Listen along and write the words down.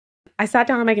I sat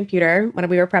down on my computer when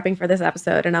we were prepping for this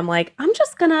episode, and I'm like,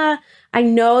 I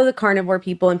know the carnivore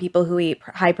people and people who eat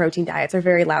high protein diets are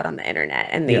very loud on the internet,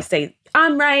 and they say,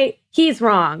 I'm right, he's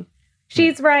wrong.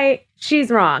 She's right,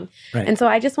 she's wrong. Right. And so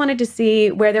I just wanted to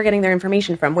see where they're getting their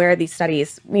information from. Where are these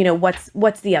studies?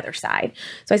 What's the other side?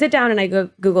 So I sit down and I go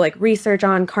Google like research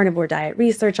on carnivore diet,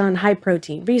 research on high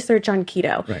protein, research on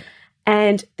keto. Right.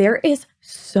 And there is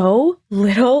so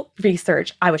little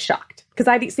research. I was shocked because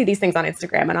I see these things on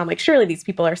Instagram and I'm like, surely these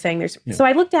people are saying there's. Yeah. So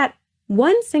I looked at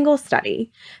one single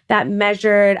study that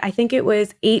measured, I think it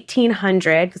was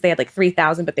 1,800, because they had like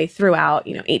 3,000, but they threw out,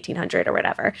 1,800 or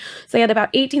whatever. So they had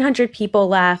about 1,800 people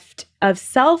left of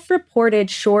self-reported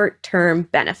short-term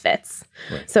benefits.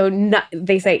 Right. So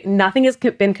they say nothing has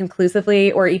been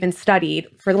conclusively or even studied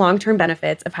for long-term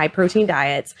benefits of high-protein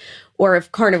diets or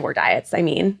of carnivore diets,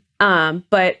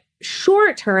 but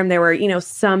short term, there were,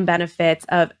 some benefits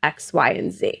of X, Y,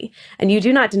 and Z. And you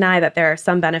do not deny that there are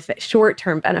some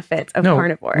short-term benefits of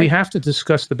carnivore. We have to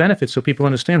discuss the benefits so people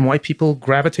understand why people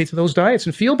gravitate to those diets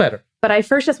and feel better. But I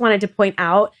first just wanted to point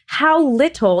out how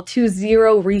little to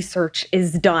zero research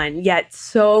is done, yet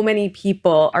so many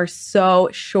people are so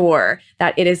sure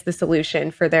that it is the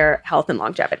solution for their health and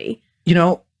longevity.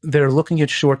 They're looking at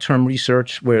short-term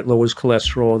research where it lowers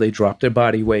cholesterol, they drop their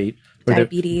body weight,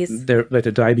 diabetes. Their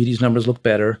diabetes numbers look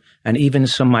better, and even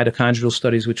some mitochondrial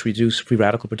studies which reduce free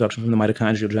radical production from the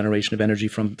mitochondrial generation of energy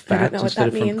from fat instead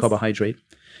of from carbohydrate.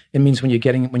 It means when you're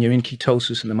in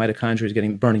ketosis and the mitochondria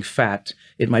is burning fat,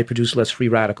 it might produce less free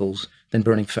radicals than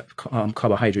burning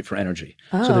carbohydrate for energy.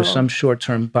 Oh. So there's some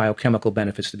short-term biochemical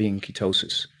benefits to being in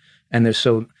ketosis,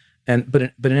 but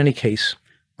in any case,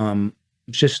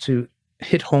 just to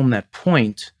hit home that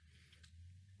point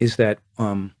is that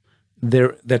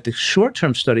that the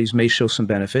short-term studies may show some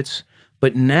benefits,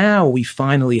 but now we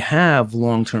finally have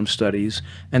long-term studies,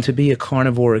 and to be a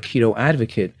carnivore or keto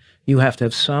advocate, you have to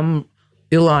have some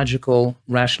illogical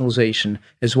rationalization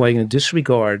as why you're going to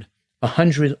disregard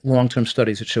 100 long-term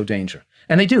studies that show danger.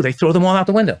 And they do. They throw them all out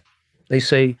the window. They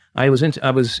say, I was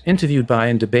interviewed by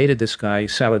and debated this guy,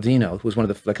 Saladino, who was one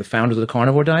of the founders of the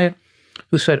carnivore diet,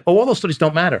 who said, all those studies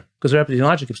don't matter because they're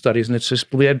epidemiological studies, and it's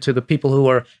just led to the people who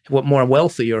are more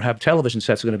wealthy or have television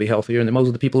sets are going to be healthier, and most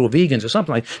of the people who are vegans or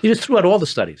something like that. You just threw out all the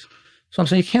studies. So I'm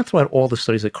saying you can't throw out all the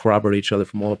studies that corroborate each other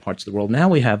from all the parts of the world. Now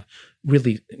we have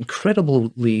really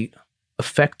incredibly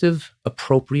effective,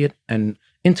 appropriate, and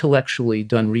intellectually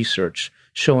done research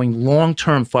showing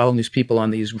long-term following these people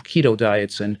on these keto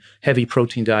diets and heavy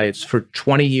protein diets for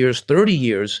 20 years, 30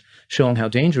 years, showing how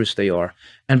dangerous they are.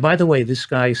 And by the way, this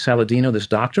guy, Saladino, this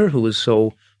doctor who is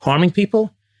so harming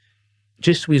people,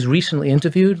 was recently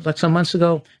interviewed like some months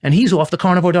ago, and he's off the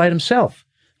carnivore diet himself.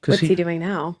 What's he doing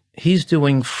now? He's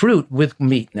doing fruit with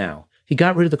meat now. He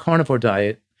got rid of the carnivore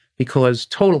diet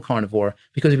total carnivore,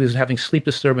 because he was having sleep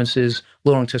disturbances,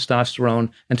 lowering testosterone,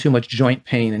 and too much joint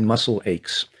pain and muscle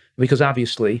aches. Because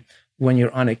obviously, when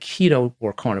you're on a keto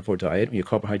or carnivore diet, when you're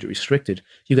carbohydrate restricted,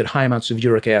 you get high amounts of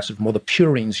uric acid from all the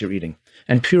purines you're eating.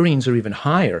 And purines are even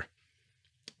higher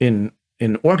in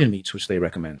organ meats, which they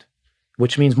recommend,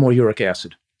 which means more uric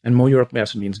acid. And more uric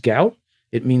acid means gout.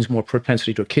 It means more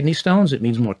propensity to kidney stones. It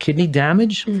means more kidney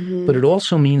damage. Mm-hmm. But it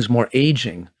also means more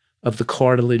aging of the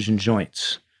cartilage and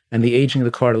joints. And the aging of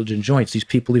the cartilage and joints, these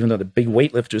people, even though they're big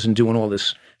weightlifters and doing all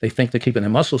this, they think they're keeping their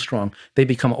muscles strong. They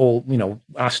become old,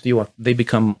 they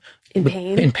become in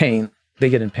pain. They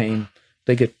get in pain.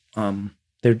 They get,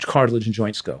 their cartilage and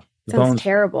joints go. The Sounds bones,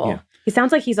 terrible. Yeah. He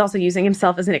sounds like he's also using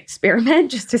himself as an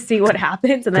experiment just to see what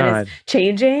happens, and then it's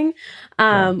changing,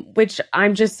 which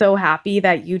I'm just so happy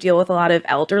that you deal with a lot of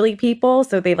elderly people.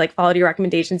 So they've followed your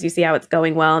recommendations. You see how it's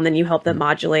going well, and then you help them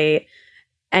modulate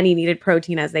any needed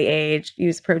protein as they age,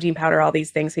 use protein powder, all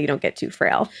these things so you don't get too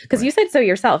frail. Because you said so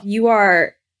yourself, you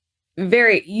are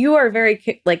very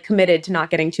committed to not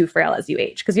getting too frail as you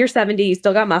age. Because you're 70, you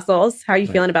still got muscles. How are you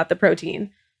feeling about the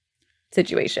protein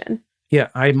situation? Yeah,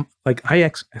 I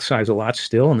exercise a lot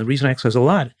still, and the reason I exercise a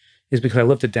lot is because I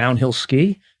love to downhill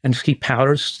ski and ski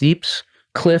powders, steeps,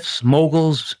 cliffs,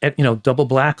 moguls, double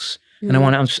blacks, and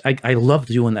I love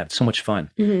doing that. It's so much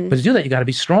fun. Mm-hmm. But to do that, you got to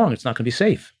be strong. It's not going to be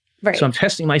safe. Right. So I'm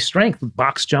testing my strength with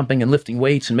box jumping and lifting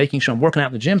weights and making sure I'm working out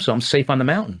in the gym so I'm safe on the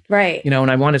mountain. Right. And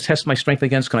I want to test my strength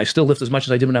against, can I still lift as much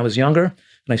as I did when I was younger?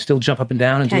 Can I still jump up and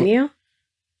down? Can you?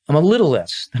 I'm a little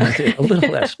less,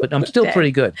 but I'm still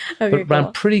pretty good. Okay, but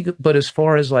I'm pretty good. But as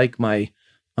far as my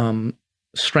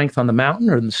strength on the mountain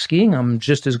or in the skiing, I'm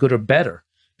just as good or better.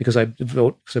 Because I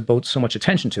devote so much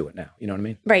attention to it now. You know what I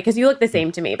mean? Right. Because you look the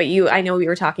same to me, but I know we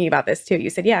were talking about this too. You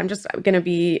said, yeah,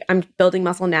 I'm building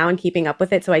muscle now and keeping up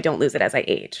with it so I don't lose it as I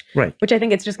age. Right. Which I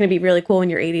think it's just going to be really cool when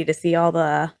you're 80 to see all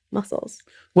the muscles.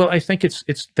 Well, I think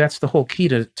that's the whole key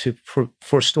for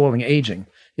forestalling aging,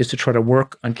 is to try to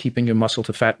work on keeping your muscle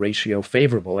to fat ratio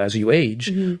favorable as you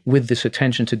age, with this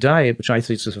attention to diet, which I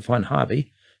think is a fun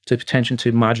hobby, to attention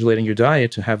to modulating your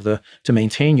diet to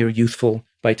maintain your youthful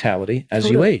vitality as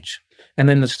you age. And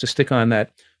then let's just stick on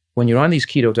that. When you're on these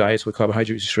keto diets with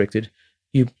carbohydrate restricted,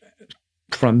 you,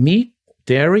 from meat,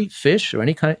 dairy, fish, or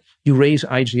any kind, you raise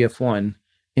IGF-1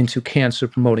 into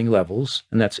cancer-promoting levels,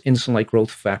 and that's insulin-like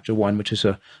growth factor 1, which is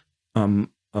a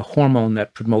hormone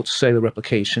that promotes cellular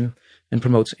replication and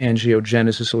promotes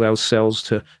angiogenesis, allows cells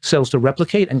to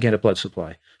replicate and get a blood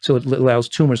supply. So it allows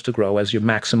tumors to grow. As you're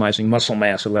maximizing muscle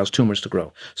mass, it allows tumors to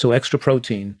grow. So extra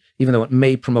protein, even though it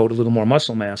may promote a little more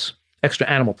muscle mass, extra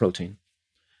animal protein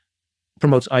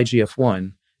promotes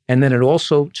IGF-1, and then it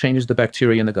also changes the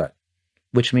bacteria in the gut,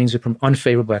 which means that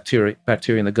unfavorable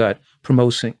bacteria in the gut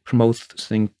promoting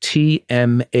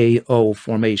TMAO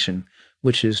formation,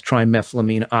 which is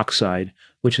trimethylamine oxide,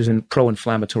 which is a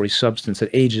pro-inflammatory substance that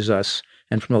ages us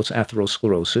and promotes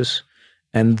atherosclerosis.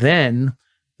 And then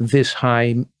this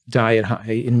diet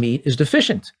high in meat is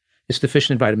deficient. It's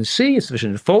deficient in vitamin C, it's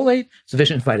deficient in folate, it's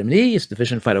deficient in vitamin E, it's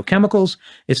deficient in phytochemicals,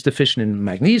 it's deficient in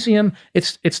magnesium,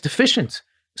 it's deficient.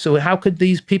 So how could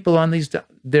these people on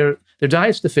their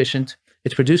diet's deficient,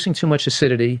 it's producing too much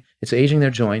acidity, it's aging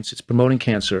their joints, it's promoting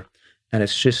cancer, and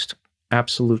it's just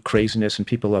absolute craziness, and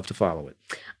people love to follow it.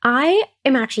 I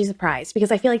am actually surprised,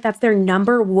 because I feel like that's their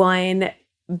number one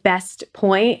best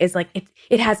point, is like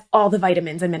it has all the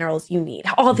vitamins and minerals you need,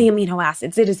 all the amino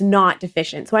acids. It is not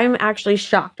deficient. So I'm actually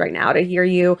shocked right now to hear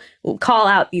you call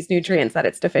out these nutrients that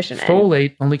it's deficient in.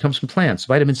 Folate only comes from plants.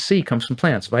 Vitamin C comes from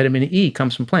plants. Vitamin E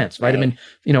comes from plants. Vitamin,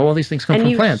 all these things come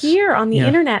from plants. And you hear on the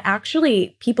internet,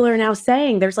 actually, people are now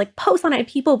saying, there's like posts on it,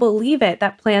 people believe it,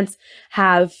 that plants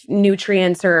have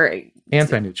nutrients or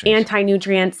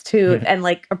anti-nutrients and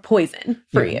like a poison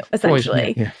for you,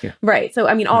 essentially. Yeah. Right. So,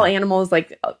 I mean, all animals,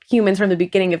 like humans from the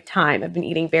beginning of time, have been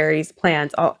eating berries,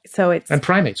 plants, and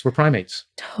primates. We're primates.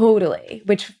 Totally.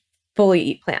 Which fully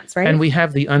eat plants, right? And we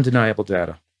have the undeniable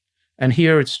data. And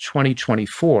here it's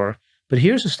 2024, but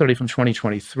here's a study from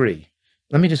 2023.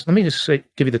 Let me just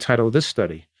give you the title of this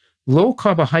study. Low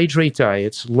carbohydrate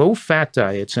diets, low fat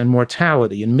diets, and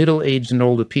mortality in middle-aged and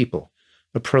older people.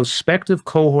 A prospective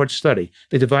cohort study.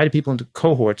 They divided people into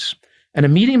cohorts, and a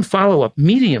median follow-up,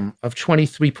 of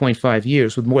 23.5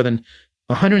 years, with more than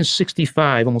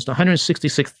almost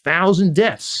 166,000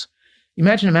 deaths.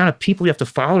 Imagine the amount of people you have to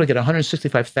follow to get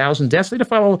 165,000 deaths. They had to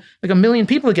follow like 1 million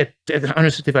people to get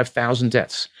 165,000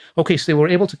 deaths. Okay, so they were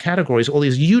able to categorize all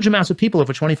these huge amounts of people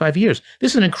over 25 years.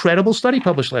 This is an incredible study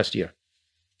published last year.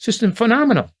 It's just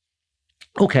phenomenal.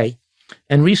 Okay,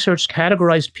 and research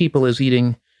categorized people as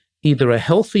eating either a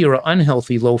healthy or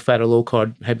unhealthy low-fat or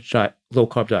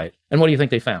low-carb diet. And what do you think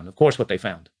they found? Of course, what they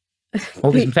found. All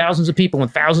these thousands of people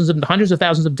and hundreds of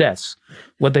thousands of deaths.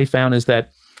 What they found is that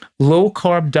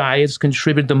low-carb diets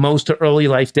contribute the most to early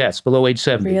life deaths below age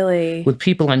 70. Really? With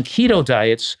people on keto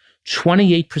diets,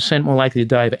 28% more likely to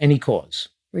die of any cause.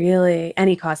 Really?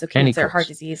 Any cause of cancer, heart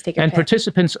disease, take your pick.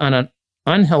 Participants on an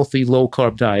unhealthy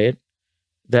low-carb diet,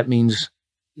 that means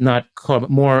not carb,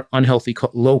 more unhealthy,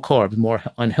 low carb, more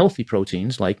unhealthy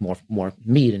proteins like more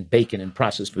meat and bacon and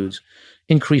processed foods,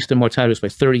 increase their mortality risk by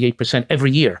 38%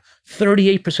 every year.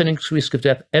 38% increased risk of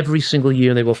death every single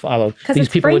year they will follow. These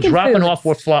people were dropping off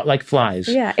like flies.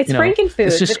 Yeah, it's Frankenfood.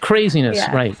 It's just craziness,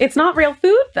 right? It's not real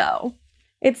food, though.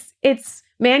 It's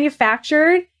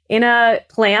manufactured in a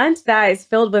plant that is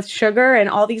filled with sugar and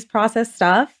all these processed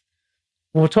stuff.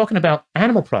 Well, we're talking about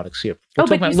animal products here. We're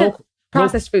talking about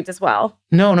processed foods as well.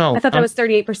 No. I thought that was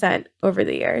 38% over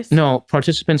the years. No,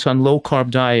 participants on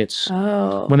low-carb diets,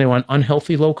 when they were on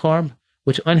unhealthy low-carb,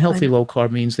 which unhealthy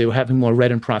low-carb means they were having more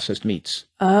red and processed meats.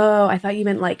 Oh, I thought you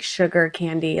meant like sugar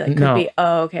candy. Like could be.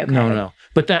 Oh, okay. No.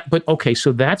 But okay,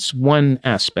 so that's one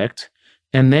aspect.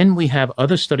 And then we have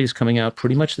other studies coming out,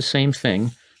 pretty much the same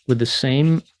thing, with the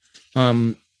same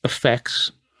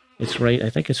effects. It's right, I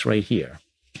think it's right here.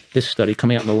 This study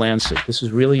coming out in the Lancet. This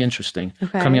is really interesting.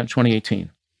 Coming out in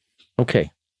 2018. Okay.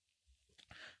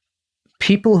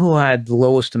 People who had the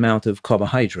lowest amount of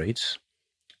carbohydrates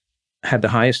had the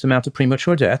highest amount of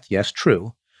premature death. Yes,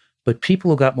 true. But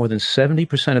people who got more than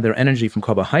 70% of their energy from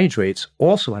carbohydrates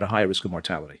also had a higher risk of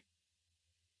mortality.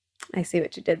 I see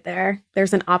what you did there.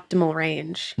 There's an optimal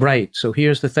range. Right. So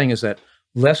here's the thing, is that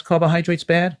less carbohydrates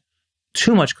bad,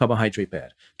 too much carbohydrate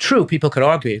bad. True, people could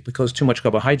argue because too much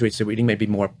carbohydrates they were eating maybe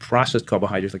more processed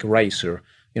carbohydrates like rice or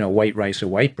white rice or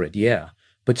white bread. Yeah.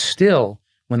 But still,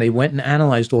 when they went and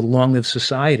analyzed all the long-lived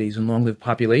societies and long-lived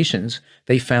populations,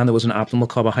 they found there was an optimal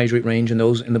carbohydrate range in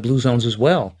the blue zones as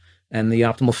well. and the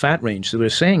optimal fat range. So we're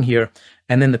saying here,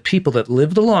 and then the people that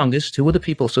live the longest, who are the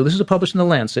people? So this is published in The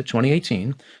Lancet,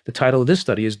 2018. The title of this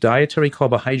study is Dietary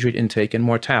Carbohydrate Intake and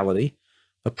Mortality,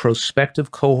 a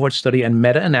prospective cohort study and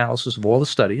meta-analysis of all the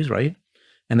studies, right?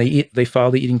 And they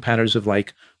follow the eating patterns of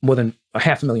like more than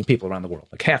 500,000 people around the world,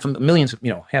 like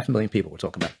 500,000 people we're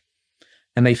talking about.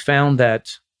 And they found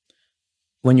that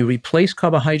when you replace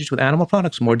carbohydrates with animal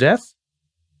products, more death,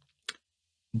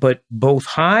 but both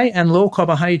high and low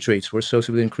carbohydrates were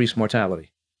associated with increased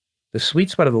mortality. The sweet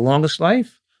spot of the longest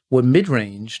life were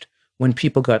mid-ranged when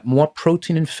people got more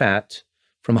protein and fat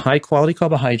from high-quality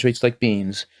carbohydrates like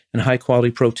beans and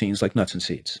high-quality proteins like nuts and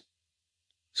seeds.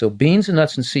 So beans and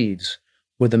nuts and seeds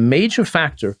were the major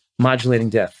factor modulating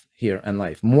death here and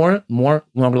life. More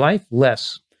longer life,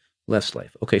 less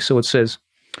life. Okay, so it says,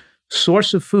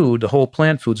 source of food, the whole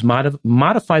plant foods,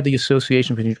 modified the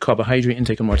association between carbohydrate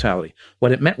intake and mortality.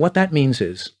 What that means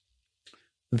is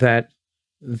that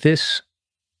this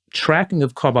tracking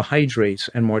of carbohydrates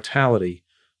and mortality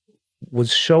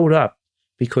showed up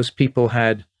because people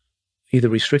had either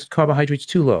restricted carbohydrates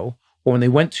too low, or when they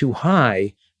went too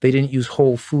high, they didn't use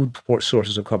whole food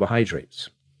sources of carbohydrates.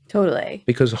 Totally.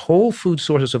 Because whole food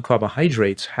sources of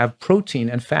carbohydrates have protein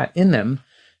and fat in them,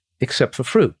 except for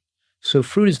fruit. So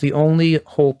fruit is the only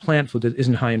whole plant food that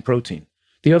isn't high in protein.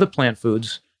 The other plant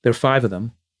foods, there are 5 of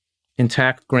them: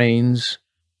 intact grains,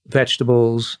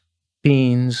 vegetables,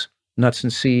 beans, nuts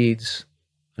and seeds.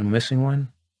 I'm missing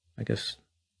one, I guess.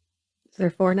 Is there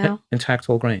 4 now? Intact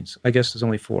whole grains. I guess there's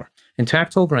only 4.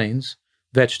 Intact whole grains,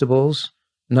 vegetables,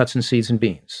 nuts and seeds, and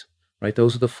beans, right?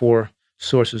 Those are the 4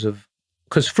 sources of,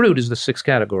 because fruit is the 6th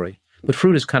category, but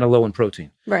fruit is kind of low in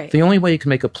protein. Right. The only way you can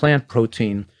make a plant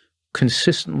protein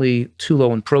consistently too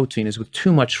low in protein is with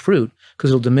too much fruit, because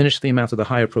it'll diminish the amount of the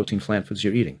higher protein plant foods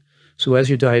you're eating. So as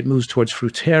your diet moves towards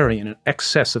fruitarian, an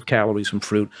excess of calories from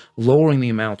fruit, lowering the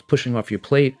amount, pushing off your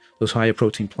plate those higher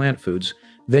protein plant foods,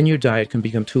 then your diet can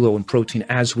become too low in protein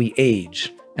as we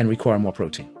age and require more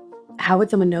protein. How would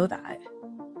someone know that?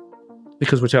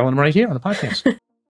 Because we're telling them right here on the podcast.